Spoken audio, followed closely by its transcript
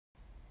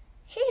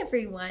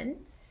everyone!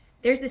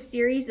 There's a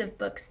series of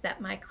books that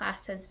my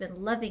class has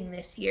been loving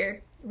this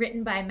year,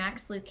 written by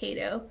Max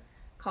Lucado,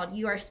 called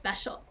You Are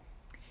Special.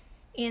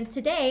 And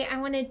today I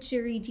wanted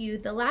to read you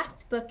the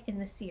last book in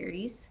the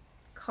series,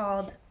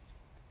 called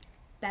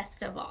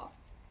Best of All.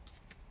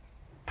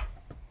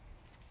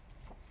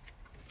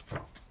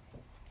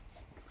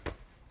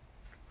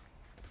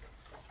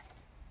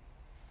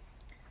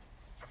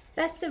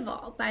 Best of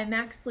All by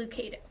Max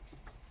Lucado.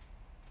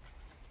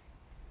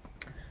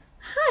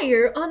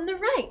 Higher on the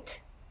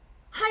right!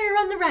 Higher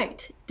on the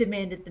right!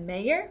 Demanded the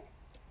mayor.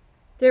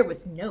 There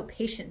was no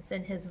patience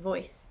in his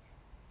voice.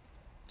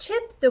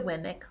 Chip the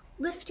wemmick,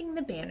 lifting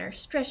the banner,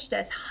 stretched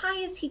as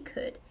high as he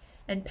could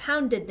and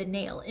pounded the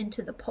nail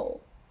into the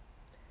pole.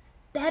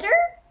 Better?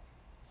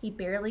 He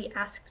barely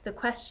asked the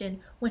question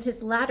when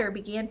his ladder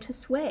began to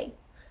sway,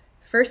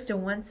 first to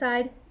one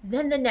side,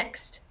 then the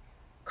next.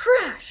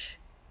 Crash!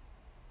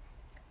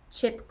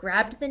 Chip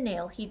grabbed the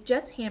nail he'd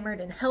just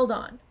hammered and held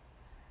on.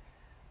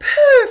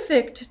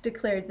 Perfect,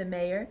 declared the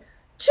mayor.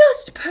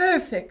 Just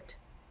perfect.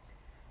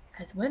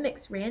 As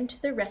Wemmicks ran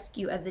to the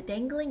rescue of the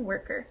dangling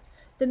worker,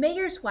 the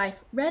mayor's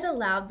wife read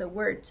aloud the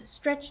words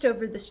stretched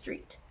over the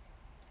street.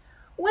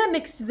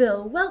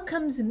 Wemmicksville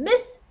welcomes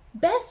Miss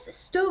Bess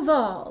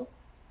Stovall.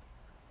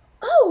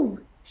 Oh,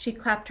 she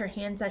clapped her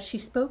hands as she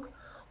spoke.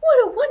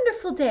 What a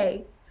wonderful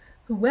day!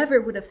 Whoever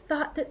would have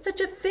thought that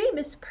such a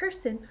famous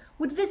person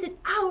would visit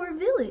our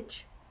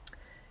village?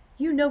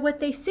 You know what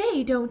they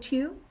say, don't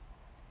you?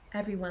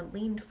 Everyone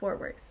leaned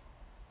forward.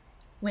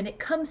 When it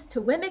comes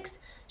to Wemmicks,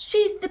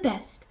 she's the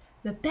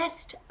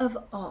best of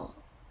all.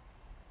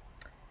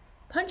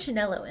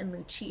 Punchinello and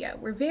Lucia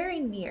were very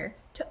near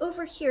to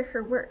overhear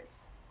her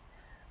words.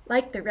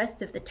 Like the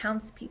rest of the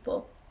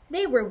townspeople,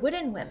 they were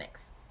wooden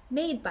wemmicks,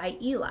 made by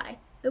Eli,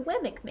 the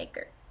wemmick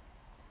maker.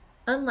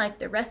 Unlike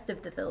the rest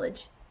of the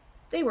village,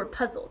 they were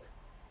puzzled.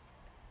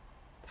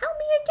 Tell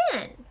me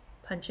again,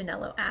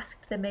 Punchinello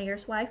asked the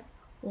mayor's wife.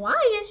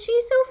 Why is she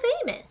so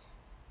famous?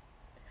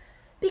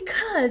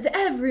 Because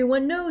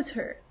everyone knows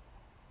her.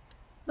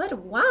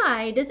 But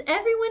why does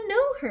everyone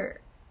know her?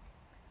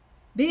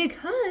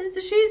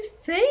 Because she's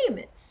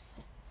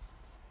famous.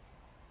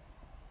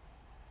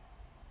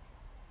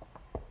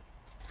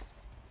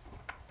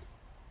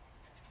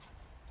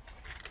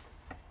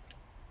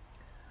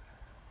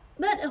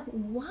 But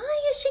why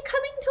is she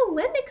coming to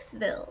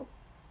Wemmicksville?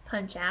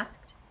 Punch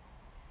asked.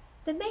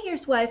 The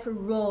mayor's wife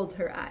rolled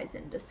her eyes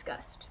in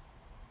disgust.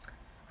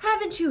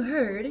 Haven't you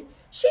heard?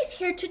 She's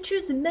here to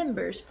choose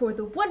members for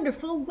the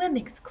wonderful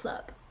Wemmicks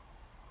Club.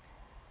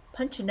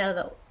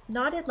 Punchinello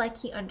nodded like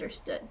he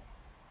understood,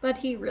 but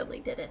he really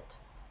didn't.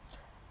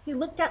 He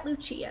looked at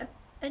Lucia,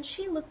 and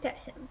she looked at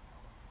him,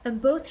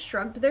 and both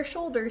shrugged their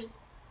shoulders.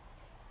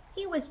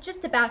 He was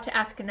just about to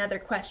ask another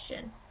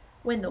question,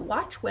 when the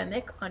watch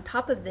wemmick on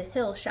top of the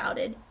hill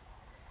shouted,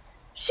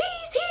 She's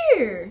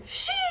here!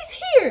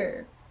 She's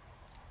here!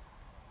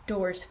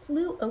 Doors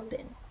flew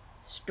open,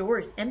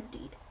 stores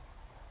emptied.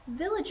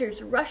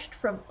 Villagers rushed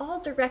from all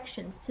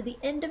directions to the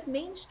end of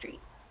Main Street.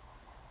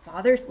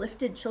 Fathers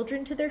lifted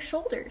children to their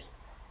shoulders,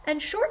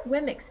 and short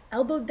wemmicks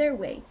elbowed their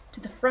way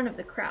to the front of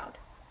the crowd.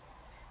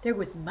 There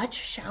was much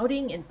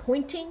shouting and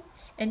pointing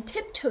and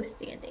tiptoe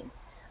standing,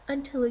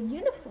 until a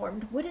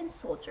uniformed wooden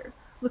soldier,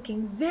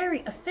 looking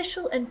very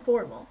official and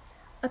formal,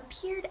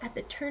 appeared at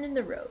the turn in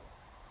the road.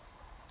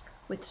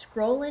 With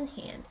scroll in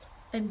hand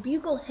and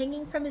bugle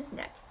hanging from his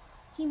neck,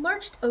 he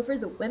marched over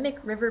the Wemmick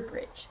River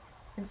Bridge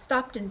and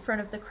stopped in front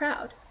of the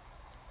crowd.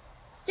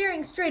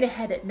 Staring straight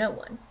ahead at no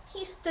one,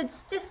 he stood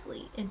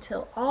stiffly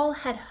until all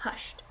had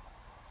hushed.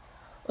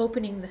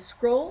 Opening the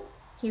scroll,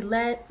 he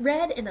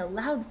read in a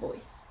loud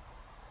voice,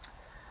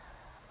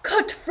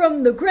 Cut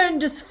from the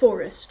grandest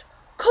forest,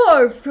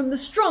 carved from the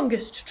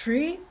strongest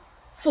tree,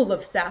 full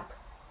of sap,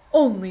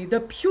 only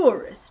the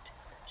purest.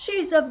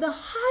 She's of the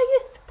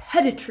highest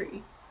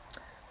pedigree.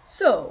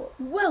 So,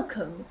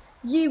 welcome,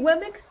 ye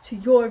wemmicks, to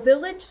your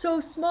village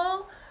so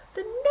small,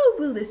 the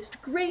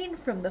noblest grain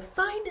from the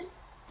finest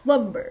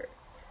lumber.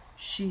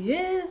 She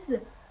is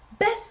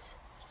Bess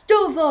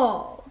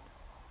Stovall.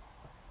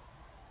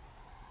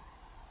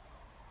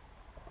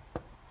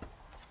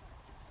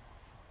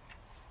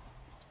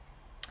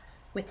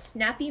 With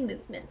snappy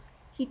movements,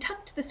 he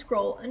tucked the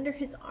scroll under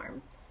his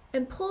arm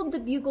and pulled the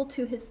bugle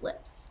to his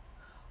lips.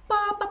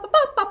 Ba, ba, ba,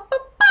 ba, ba, ba,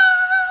 ba.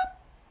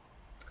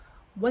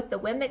 What the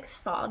wemmicks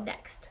saw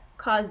next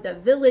caused a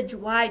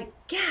village-wide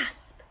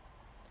gasp.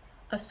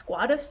 A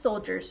squad of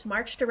soldiers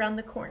marched around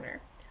the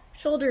corner,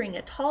 shouldering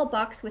a tall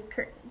box with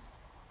curtains.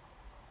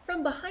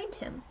 From behind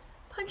him,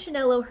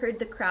 Punchinello heard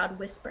the crowd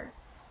whisper,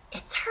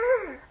 It's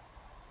her!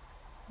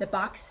 The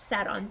box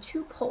sat on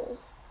 2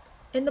 poles,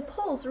 and the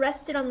poles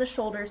rested on the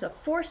shoulders of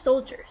 4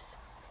 soldiers.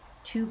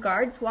 2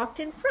 guards walked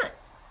in front,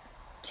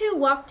 2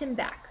 walked in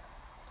back.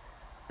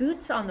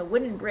 Boots on the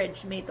wooden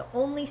bridge made the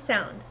only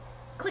sound,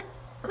 click,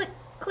 click,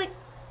 click.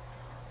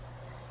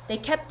 They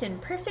kept in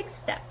perfect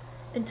step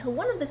until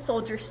one of the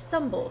soldiers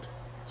stumbled,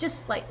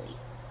 just slightly.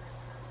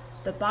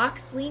 The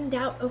box leaned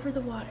out over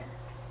the water.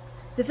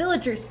 The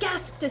villagers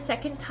gasped a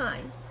second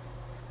time.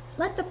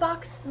 Let the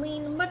box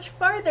lean much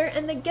farther,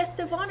 and the guest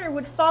of honor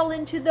would fall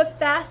into the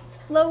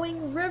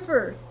fast-flowing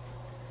river.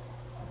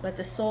 But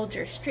the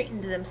soldiers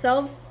straightened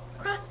themselves,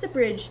 crossed the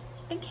bridge,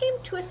 and came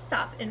to a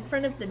stop in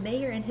front of the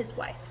mayor and his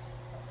wife.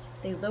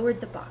 They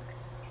lowered the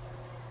box.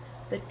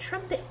 The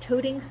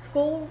trumpet-toting,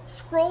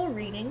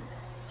 scroll-reading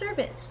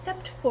servant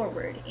stepped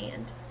forward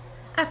and,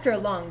 after a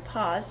long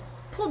pause,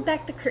 pulled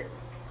back the curtain.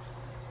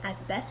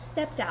 As Bess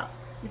stepped out,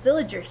 the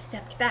villagers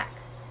stepped back.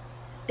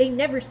 They'd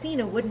never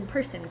seen a wooden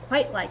person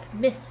quite like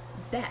Miss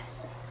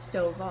Bess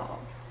Stovall.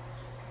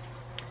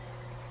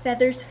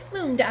 Feathers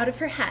flumed out of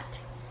her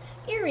hat.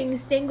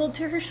 Earrings dangled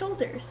to her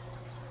shoulders.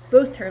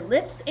 Both her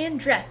lips and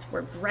dress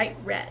were bright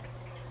red.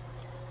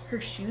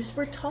 Her shoes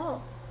were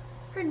tall.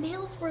 Her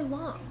nails were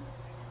long.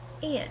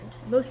 And,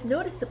 most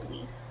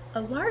noticeably,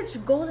 a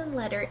large golden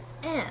letter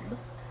M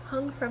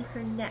hung from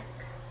her neck.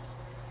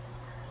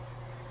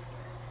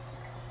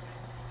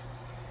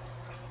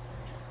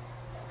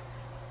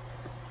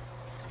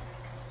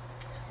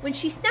 When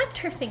she snapped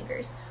her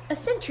fingers, a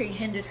sentry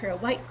handed her a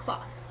white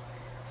cloth.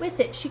 With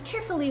it, she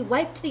carefully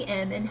wiped the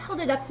M and held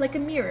it up like a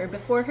mirror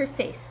before her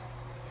face.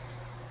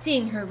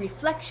 Seeing her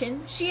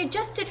reflection, she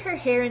adjusted her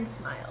hair and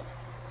smiled.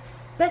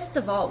 Best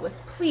of all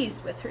was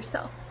pleased with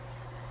herself.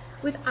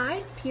 With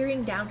eyes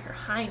peering down her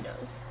high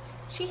nose,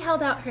 she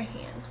held out her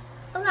hand,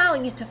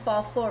 allowing it to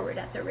fall forward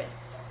at the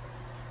wrist.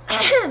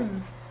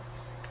 Ahem!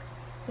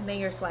 The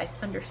mayor's wife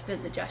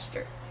understood the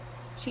gesture.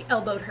 She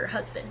elbowed her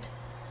husband.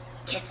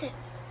 Kiss it!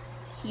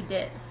 He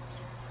did.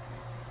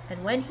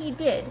 And when he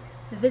did,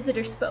 the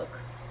visitor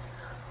spoke.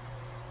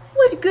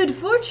 What good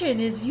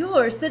fortune is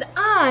yours that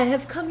I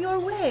have come your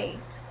way?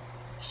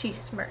 She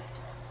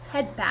smirked,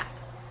 head back,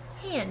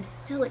 hand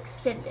still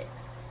extended.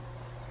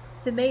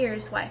 The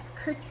mayor's wife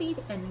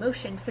curtsied and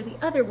motioned for the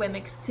other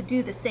wemmicks to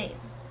do the same.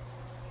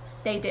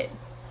 They did.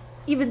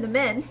 Even the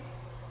men.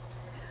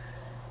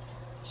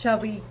 Shall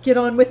we get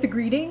on with the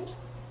greeting?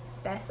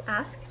 Bess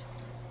asked.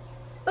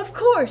 Of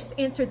course,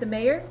 answered the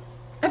mayor.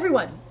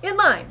 Everyone, in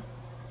line!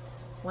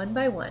 One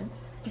by one,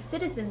 the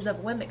citizens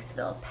of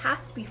Wemmicksville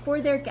passed before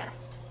their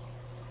guest.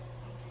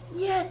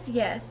 Yes,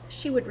 yes,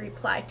 she would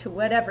reply to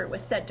whatever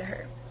was said to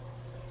her.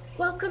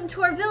 Welcome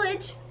to our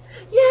village.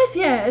 Yes,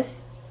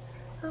 yes.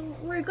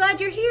 We're glad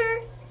you're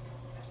here.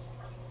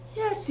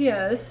 Yes,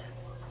 yes.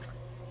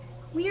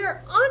 We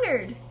are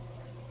honored.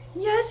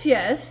 Yes,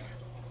 yes.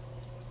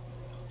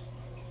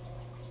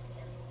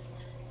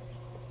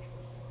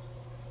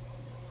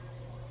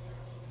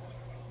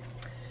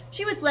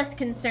 She was less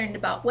concerned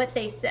about what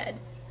they said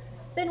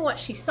than what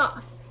she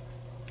saw.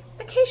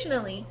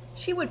 Occasionally,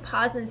 she would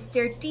pause and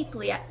stare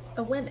deeply at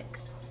a wemmick.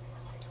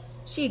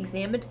 She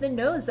examined the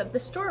nose of the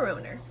store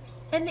owner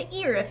and the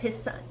ear of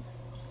his son.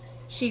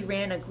 She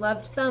ran a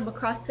gloved thumb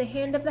across the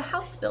hand of the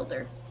house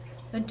builder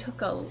and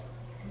took a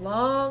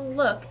long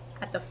look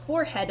at the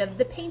forehead of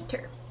the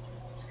painter.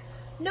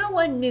 No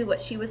one knew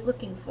what she was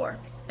looking for,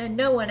 and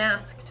no one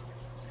asked.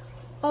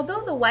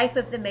 Although the wife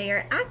of the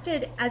mayor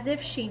acted as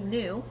if she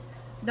knew,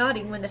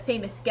 nodding when the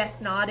famous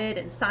guest nodded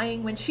and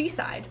sighing when she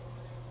sighed.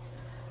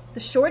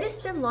 The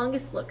shortest and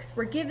longest looks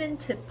were given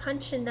to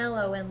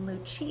Punchinello and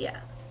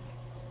Lucia.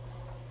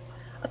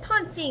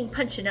 Upon seeing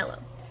Punchinello,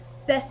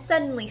 Bess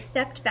suddenly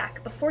stepped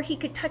back before he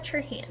could touch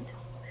her hand.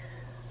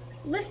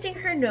 Lifting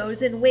her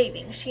nose and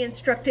waving, she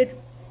instructed,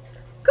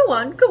 Go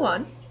on, go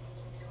on.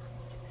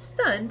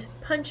 Stunned,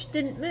 Punch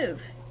didn't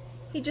move.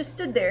 He just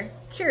stood there,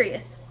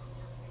 curious.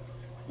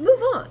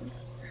 Move on,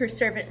 her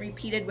servant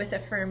repeated with a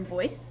firm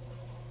voice.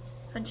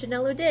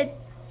 Punchinello did.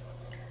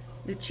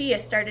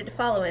 Lucia started to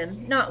follow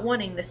him, not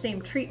wanting the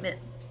same treatment.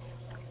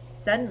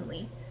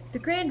 Suddenly, the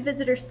grand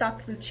visitor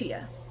stopped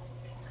Lucia.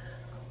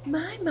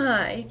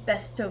 My,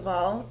 Bess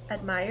Stovall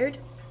admired.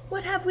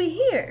 What have we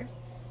here?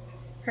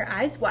 Her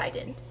eyes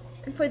widened,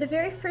 and for the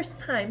very first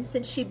time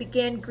since she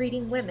began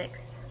greeting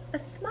wemmicks, a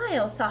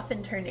smile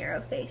softened her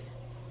narrow face.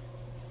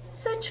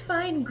 Such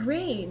fine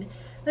grain,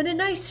 and a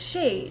nice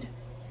shade.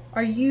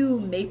 Are you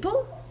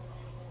maple?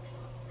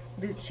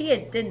 Lucia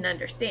didn't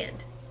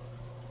understand.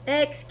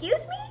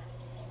 Excuse me?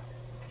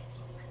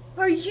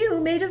 Are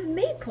you made of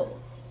maple?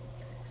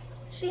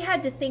 She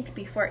had to think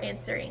before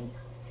answering.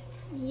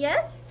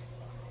 Yes?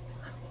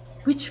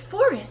 Which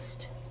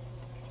forest?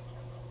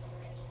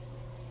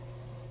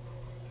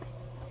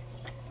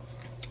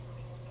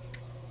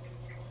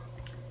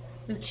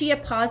 Lucia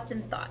paused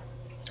and thought.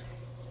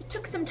 It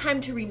took some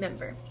time to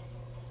remember.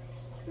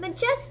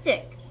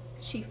 Majestic,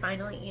 she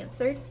finally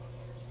answered.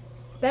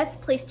 Bess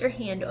placed her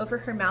hand over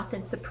her mouth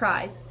in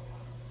surprise.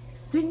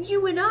 Then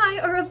you and I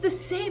are of the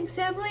same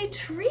family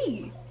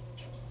tree.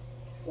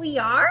 We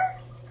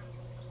are?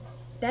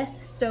 Bess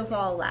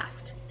Stovall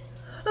laughed.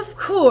 Of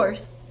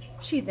course.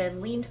 She then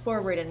leaned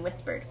forward and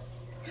whispered,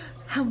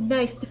 How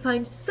nice to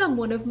find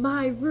someone of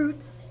my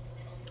roots.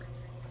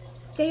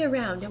 Stay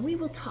around and we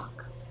will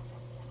talk.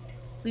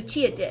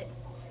 Lucia did.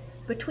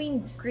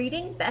 Between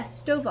greeting,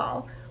 Bess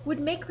Stovall would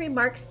make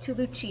remarks to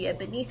Lucia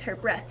beneath her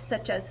breath,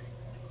 such as,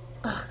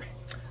 Ugh,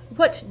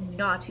 what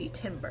naughty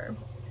timber,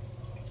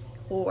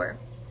 or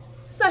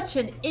Such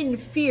an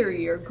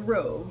inferior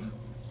grove.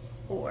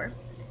 Or,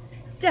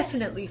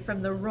 definitely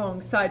from the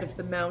wrong side of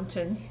the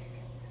mountain.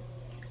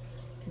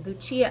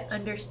 Lucia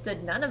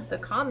understood none of the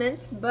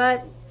comments,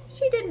 but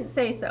she didn't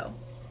say so.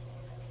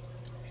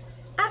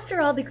 After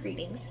all the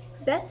greetings,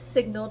 Bess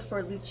signaled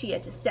for Lucia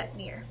to step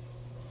near.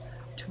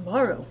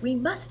 "Tomorrow we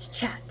must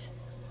chat.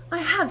 I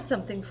have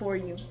something for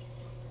you,"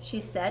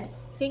 she said,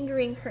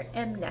 fingering her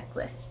M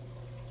necklace.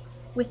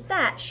 With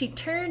that, she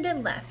turned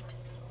and left,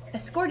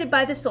 escorted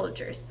by the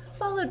soldiers,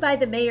 followed by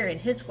the mayor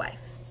and his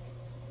wife.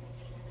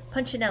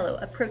 Punchinello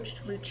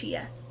approached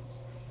Lucia.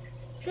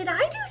 "Did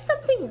I do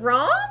something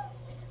wrong?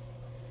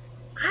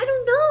 I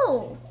don't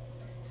know.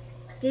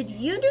 Did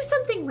you do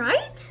something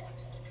right?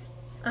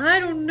 I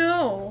don't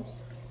know.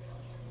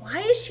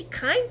 Why is she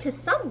kind to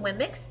some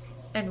wemmicks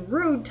and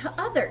rude to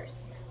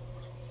others?"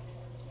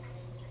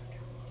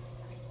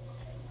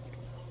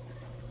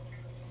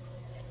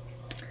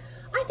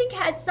 "I think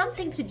it has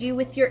something to do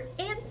with your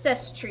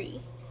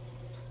ancestry."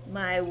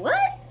 "My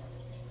what?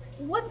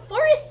 What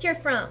forest you're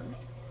from?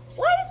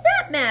 Why does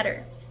that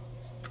matter?"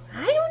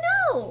 "I don't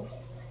know."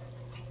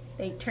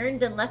 They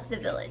turned and left the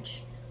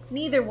village.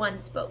 Neither one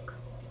spoke.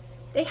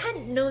 They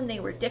hadn't known they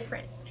were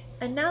different,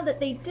 and now that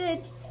they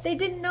did, they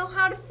didn't know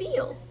how to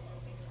feel.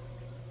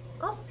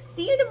 "I'll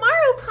see you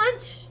tomorrow,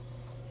 Punch,"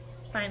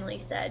 finally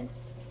said.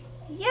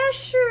 "Yeah,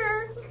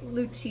 sure,"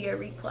 Lucia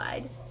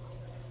replied.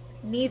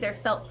 Neither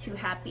felt too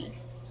happy.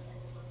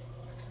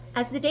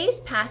 As the days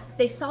passed,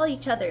 they saw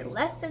each other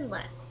less and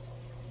less.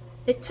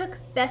 It took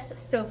Bess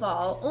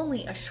Stovall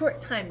only a short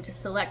time to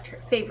select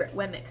her favorite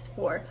wemmicks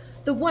for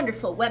the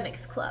wonderful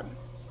Wemmicks Club.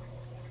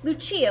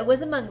 Lucia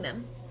was among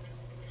them.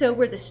 So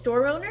were the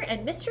store owner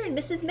and Mr. and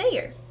Mrs.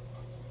 Mayer.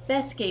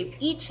 Bess gave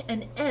each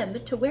an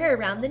M to wear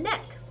around the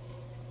neck.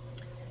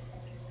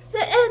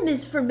 "The M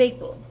is for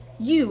Maple.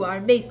 You are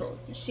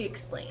Maples," she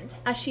explained,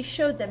 as she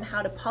showed them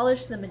how to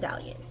polish the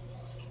medallion.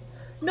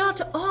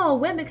 "Not all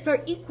wemmicks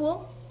are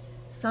equal.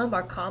 Some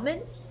are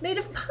common, made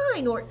of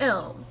pine or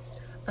elm.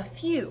 A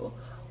few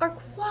are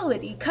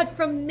quality, cut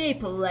from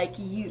maple like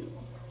you.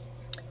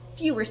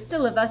 Fewer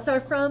still of us are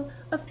from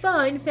a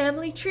fine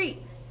family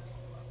tree."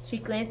 She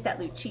glanced at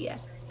Lucia,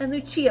 and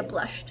Lucia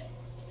blushed.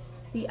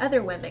 The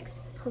other wemmicks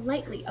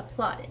politely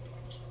applauded.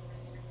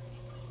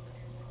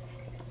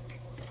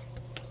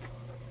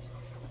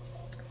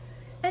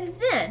 And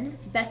then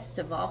Best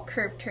of all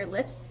curved her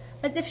lips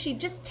as if she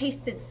just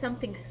tasted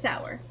something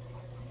sour.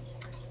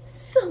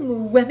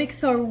 "Some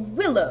wemmicks are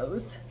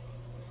willows."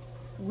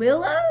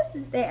 "Willows?"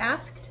 they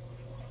asked.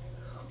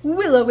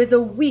 "Willow is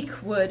a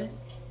weak wood,"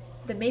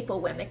 the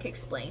maple wemmick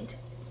explained.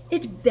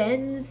 "It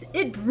bends,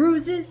 it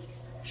bruises,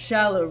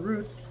 shallow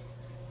roots.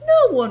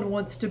 No one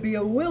wants to be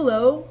a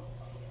willow."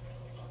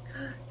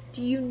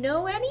 "Do you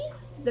know any?"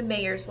 the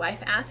mayor's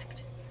wife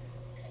asked.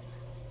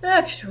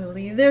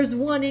 "Actually, there's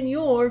one in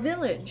your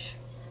village."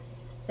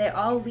 They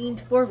all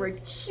leaned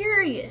forward,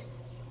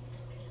 curious.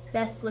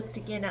 Bess looked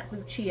again at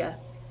Lucia.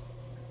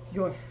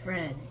 "Your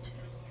friend."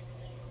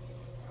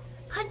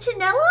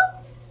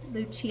 "Punchinello?"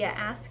 Lucia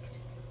asked.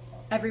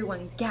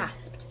 Everyone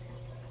gasped.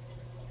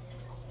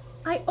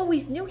 "I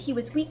always knew he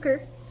was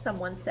weaker,"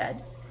 someone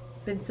said.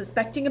 "Been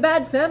suspecting a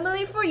bad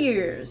family for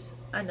years,"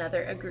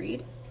 another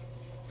agreed.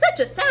 "Such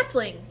a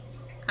sapling,"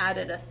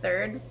 added a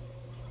third.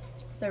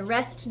 The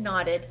rest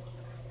nodded.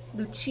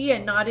 Lucia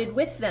nodded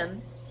with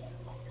them.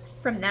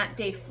 From that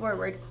day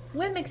forward,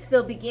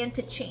 Wemmicksville began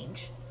to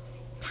change.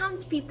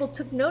 Townspeople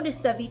took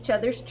notice of each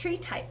other's tree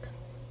type.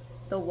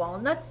 The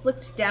walnuts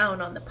looked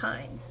down on the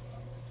pines.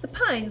 The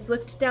pines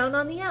looked down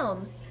on the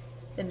elms.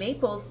 The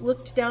maples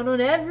looked down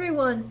on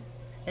everyone,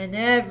 and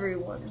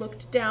everyone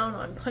looked down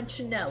on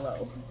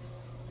Punchinello.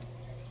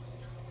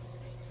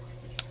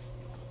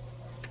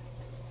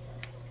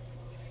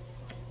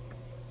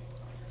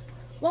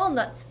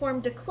 Walnuts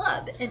formed a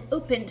club and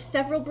opened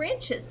several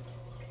branches.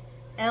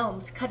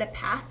 Elms cut a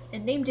path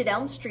and named it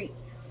Elm Street.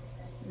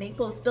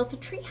 Maples built a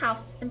tree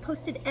house and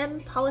posted M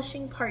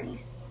polishing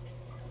parties.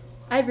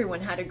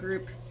 Everyone had a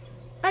group.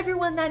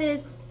 Everyone, that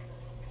is,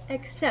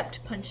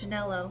 except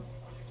Punchinello.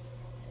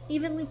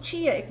 Even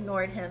Lucia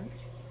ignored him.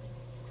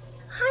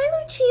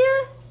 "Hi,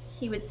 Lucia,"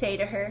 he would say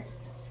to her.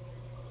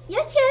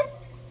 "Yes,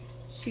 yes,"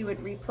 she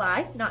would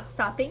reply, not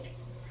stopping.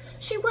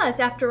 She was,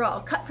 after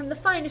all, cut from the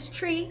finest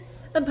tree,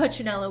 and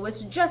Punchinello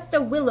was just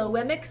a willow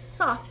wemmick,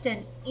 soft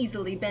and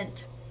easily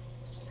bent.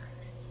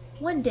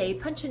 One day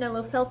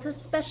Punchinello felt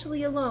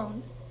especially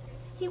alone.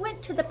 He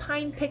went to the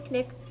pine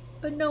picnic,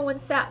 but no one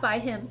sat by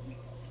him.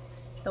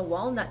 The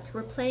walnuts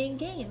were playing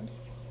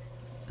games,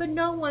 but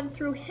no one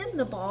threw him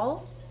the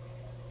ball.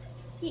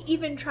 He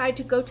even tried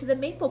to go to the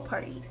maple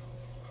party,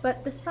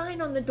 but the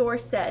sign on the door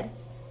said,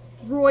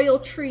 "Royal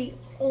Tree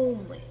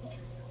Only."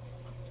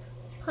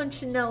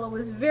 Punchinello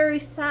was very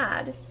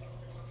sad.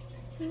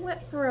 He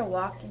went for a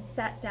walk and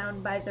sat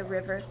down by the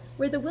river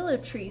where the willow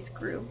trees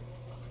grew.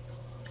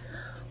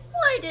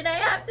 "Why did I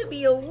have to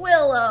be a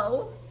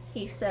willow?"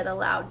 he said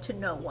aloud to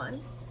no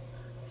one.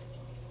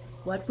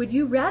 "What would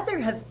you rather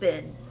have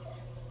been?"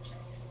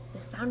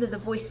 The sound of the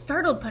voice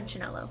startled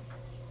Punchinello.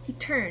 He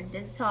turned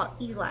and saw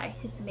Eli,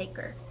 his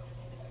maker.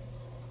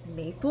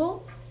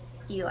 Maple?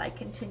 Eli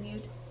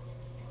continued.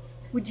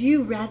 Would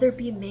you rather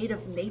be made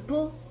of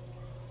maple?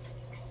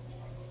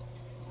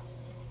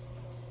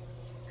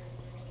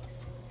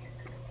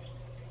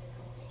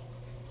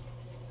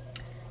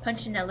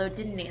 Punchinello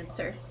didn't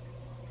answer.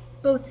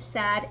 Both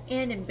sad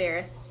and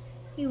embarrassed,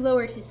 he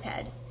lowered his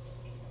head.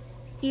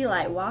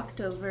 Eli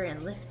walked over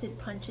and lifted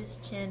Punch's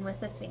chin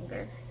with a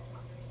finger.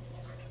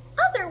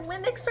 Other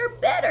wemmicks are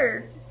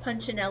better,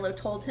 Punchinello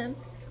told him.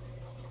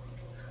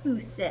 Who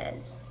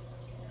says?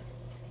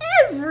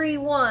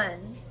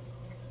 Everyone!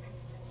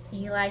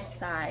 Eli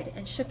sighed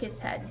and shook his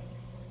head.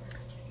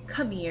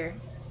 Come here.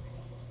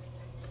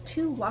 The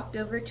two walked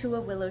over to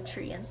a willow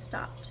tree and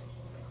stopped.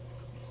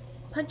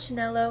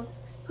 Punchinello,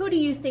 who do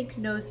you think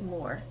knows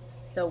more,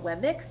 the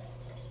wemmicks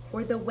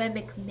or the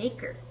wemmick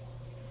maker?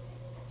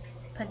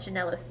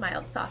 Punchinello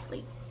smiled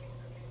softly.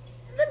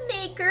 The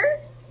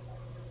maker?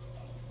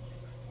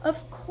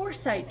 Of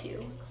course I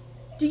do.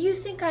 Do you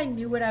think I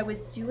knew what I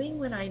was doing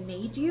when I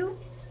made you?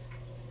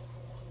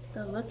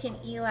 The look in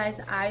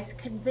Eli's eyes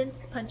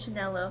convinced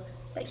Punchinello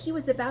that he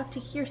was about to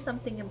hear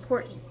something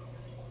important.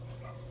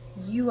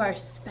 You are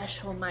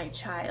special, my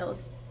child.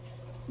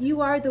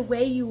 You are the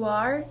way you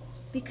are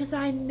because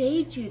I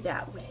made you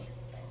that way.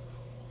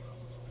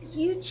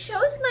 You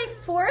chose my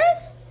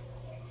forest?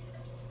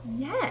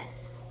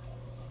 Yes.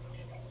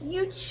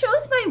 You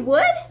chose my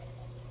wood?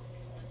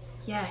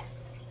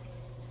 Yes.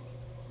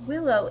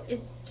 Willow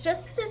is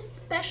just as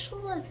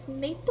special as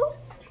maple?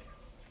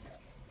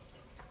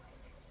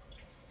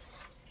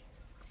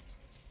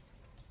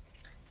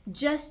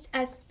 Just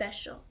as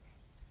special.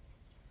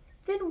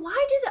 Then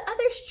why do the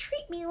others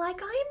treat me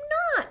like I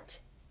am not?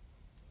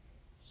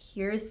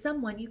 Here is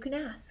someone you can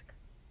ask.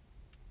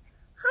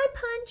 Hi,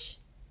 Punch.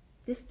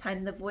 This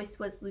time the voice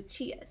was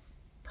Lucia's.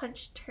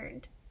 Punch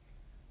turned.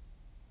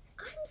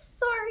 I'm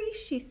sorry,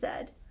 she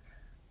said.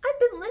 I've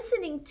been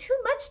listening too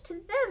much to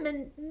them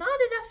and not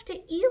enough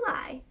to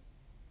Eli.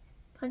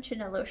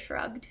 Punchinello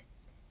shrugged.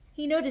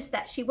 He noticed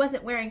that she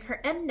wasn't wearing her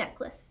M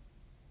necklace.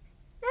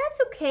 That's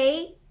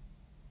okay.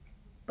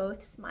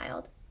 Both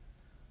smiled.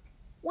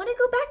 Want to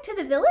go back to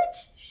the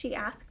village? She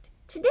asked.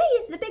 Today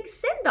is the big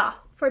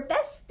send-off for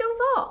best of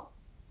all.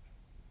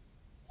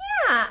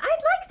 Yeah,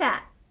 I'd like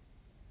that.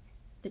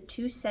 The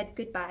two said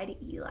goodbye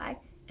to Eli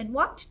and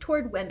walked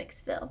toward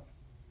Wemmicksville.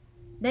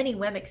 Many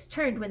wemmicks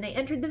turned when they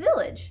entered the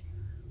village.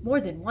 More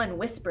than one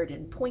whispered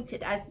and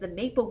pointed as the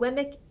maple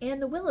wemmick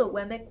and the willow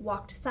wemmick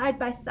walked side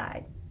by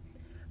side.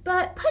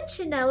 But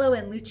Punchinello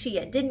and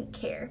Lucia didn't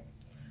care.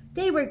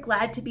 They were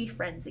glad to be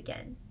friends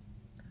again.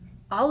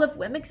 All of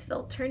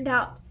Wemmicksville turned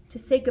out to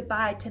say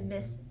goodbye to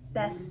Miss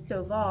Best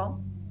of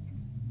All.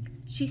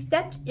 She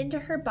stepped into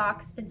her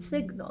box and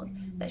signaled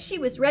that she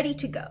was ready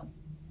to go.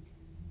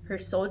 Her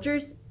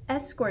soldiers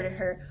escorted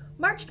her,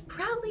 marched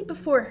proudly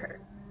before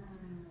her.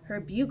 Her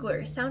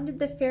bugler sounded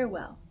the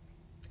farewell.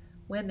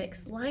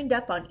 Wemmicks lined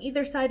up on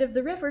either side of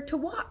the river to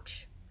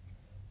watch.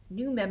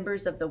 New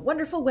members of the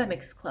wonderful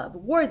Wemmicks Club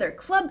wore their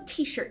club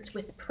t-shirts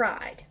with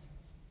pride.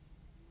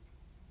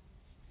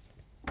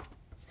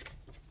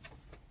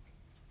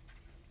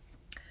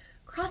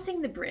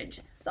 Crossing the bridge,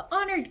 the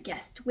honored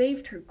guest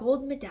waved her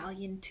gold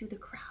medallion to the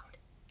crowd.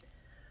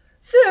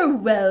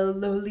 Farewell,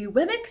 lowly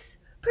Wemmicks.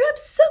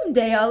 Perhaps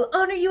someday I'll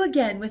honor you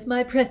again with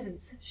my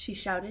presence, she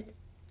shouted.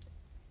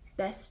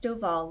 Best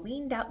of All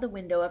leaned out the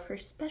window of her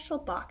special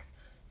box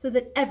so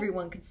that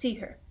everyone could see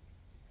her.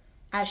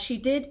 As she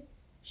did,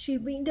 she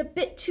leaned a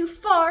bit too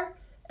far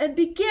and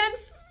began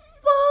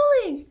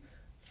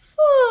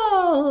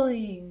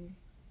falling.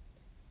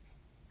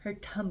 Her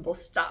tumble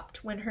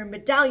stopped when her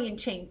medallion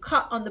chain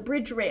caught on the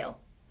bridge rail.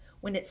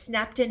 When it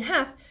snapped in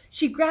half,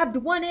 she grabbed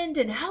one end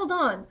and held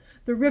on,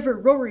 the river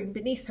roaring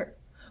beneath her.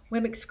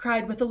 Wemmicks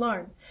cried with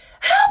alarm.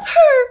 Help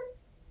her!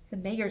 The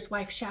mayor's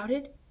wife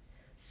shouted.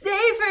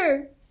 Save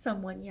her!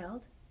 Someone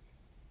yelled.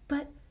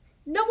 But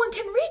no one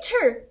can reach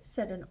her,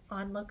 said an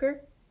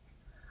onlooker.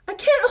 I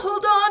can't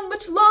hold on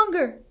much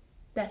longer,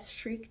 Bess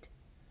shrieked.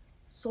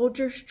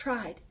 Soldiers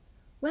tried.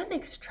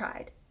 Wemmicks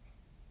tried.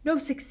 No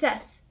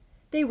success.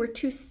 They were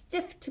too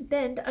stiff to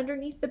bend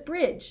underneath the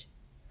bridge.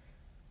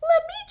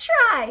 Let me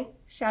try,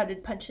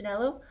 shouted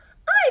Punchinello.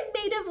 I'm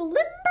made of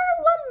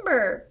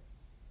lumber.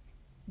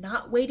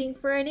 Not waiting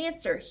for an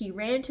answer, he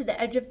ran to the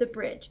edge of the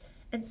bridge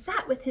and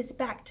sat with his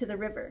back to the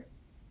river.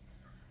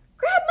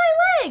 Grab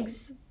my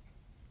legs!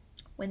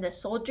 When the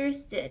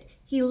soldiers did,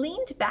 he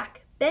leaned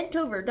back, bent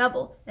over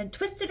double, and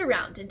twisted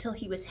around until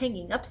he was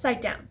hanging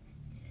upside down.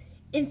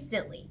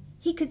 Instantly,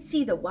 he could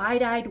see the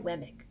wide-eyed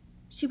Wemmick.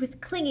 She was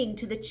clinging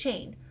to the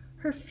chain,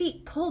 her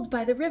feet pulled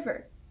by the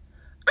river.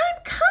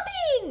 I'm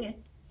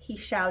coming! He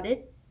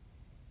shouted.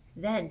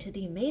 Then, to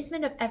the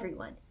amazement of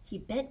everyone, he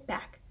bent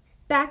back,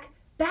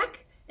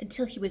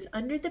 until he was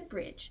under the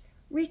bridge,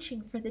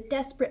 reaching for the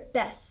desperate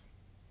Bess.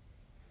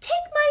 Take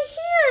my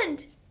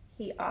hand,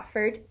 he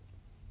offered.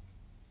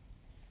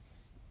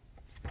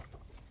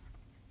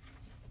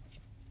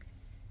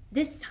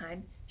 This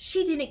time,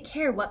 she didn't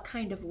care what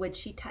kind of wood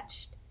she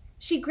touched.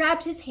 She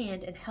grabbed his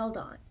hand and held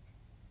on.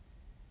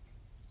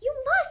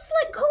 "You must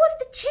let go of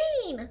the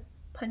chain,"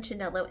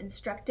 Punchinello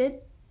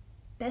instructed.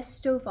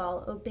 Bess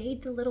Stovall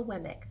obeyed the little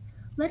wemmick,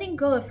 letting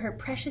go of her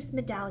precious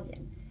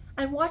medallion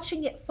and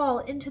watching it fall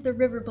into the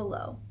river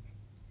below.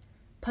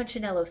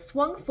 Punchinello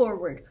swung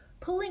forward,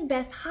 pulling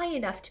Bess high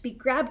enough to be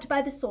grabbed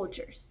by the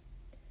soldiers.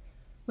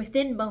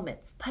 Within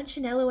moments,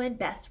 Punchinello and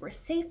Bess were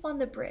safe on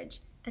the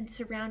bridge and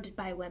surrounded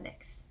by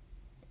wemmicks.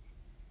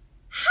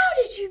 "How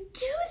did you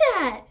do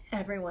that?"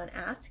 everyone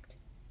asked.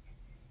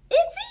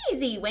 "It's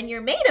easy when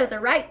you're made of the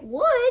right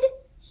wood,"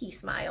 he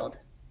smiled.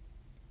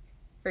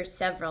 For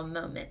several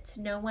moments,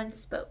 no one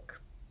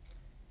spoke.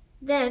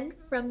 Then,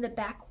 from the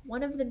back,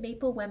 one of the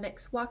maple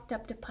wemmicks walked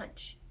up to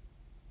Punch.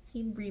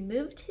 He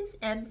removed his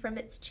M from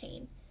its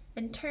chain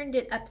and turned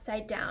it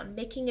upside down,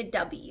 making a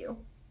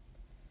W.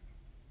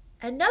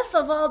 "Enough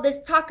of all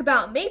this talk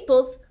about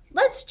maples.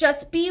 Let's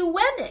just be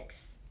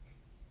wemmicks."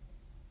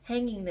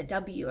 Hanging the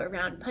W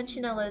around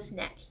Punchinello's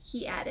neck,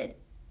 he added,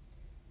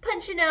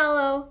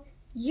 "Punchinello,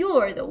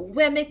 you're the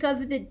wemmick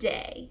of the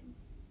day."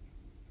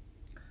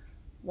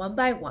 One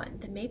by one,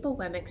 the maple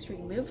wemmicks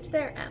removed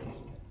their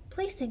M's,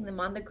 placing them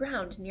on the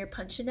ground near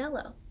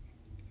Punchinello.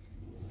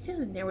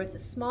 Soon there was a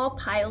small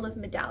pile of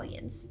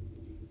medallions.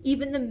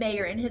 Even the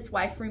mayor and his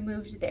wife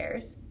removed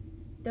theirs,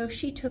 though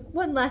she took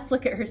one last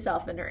look at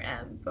herself and her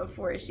M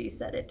before she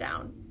set it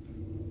down.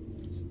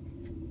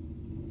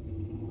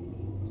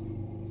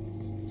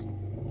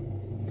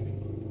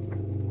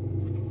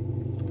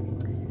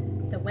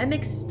 The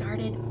wemmicks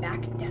started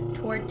back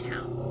toward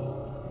town.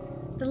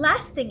 The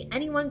last thing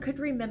anyone could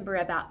remember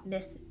about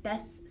Miss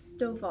Bess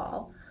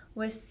Stovall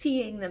was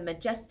seeing the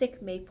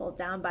majestic maple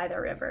down by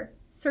the river,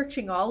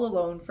 searching all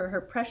alone for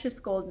her precious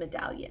gold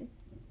medallion.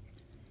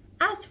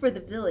 As for the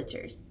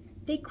villagers,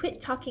 they quit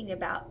talking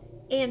about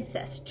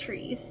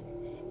ancestries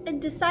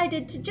and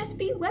decided to just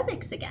be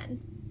wemmicks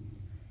again.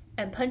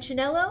 And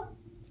Punchinello,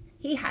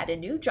 he had a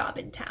new job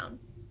in town.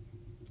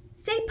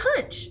 "Say,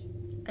 Punch,"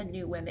 a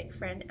new wemmick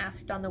friend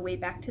asked on the way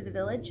back to the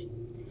village,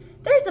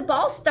 "there's a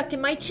ball stuck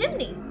in my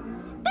chimney.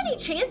 Any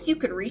chance you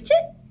could reach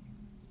it?"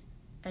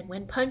 And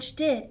when Punch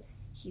did,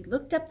 he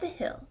looked up the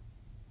hill.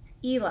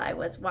 Eli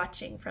was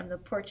watching from the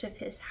porch of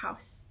his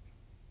house.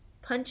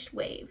 Punch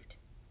waved.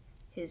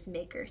 His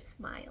maker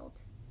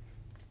smiled.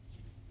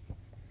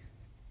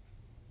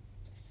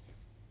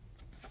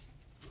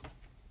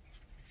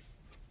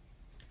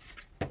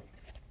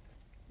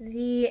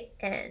 The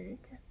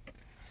end.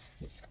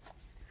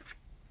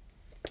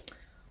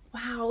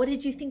 Wow, what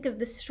did you think of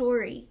the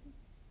story?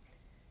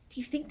 Do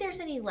you think there's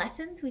any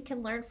lessons we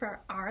can learn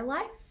for our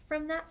life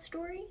from that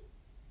story?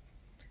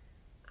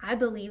 I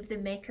believe the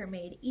Maker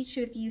made each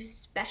of you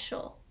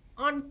special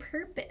on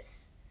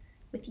purpose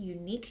with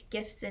unique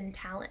gifts and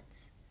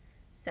talents.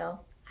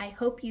 So I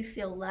hope you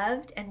feel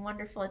loved and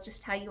wonderful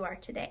just how you are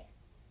today.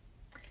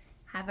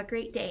 Have a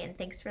great day and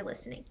thanks for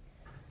listening.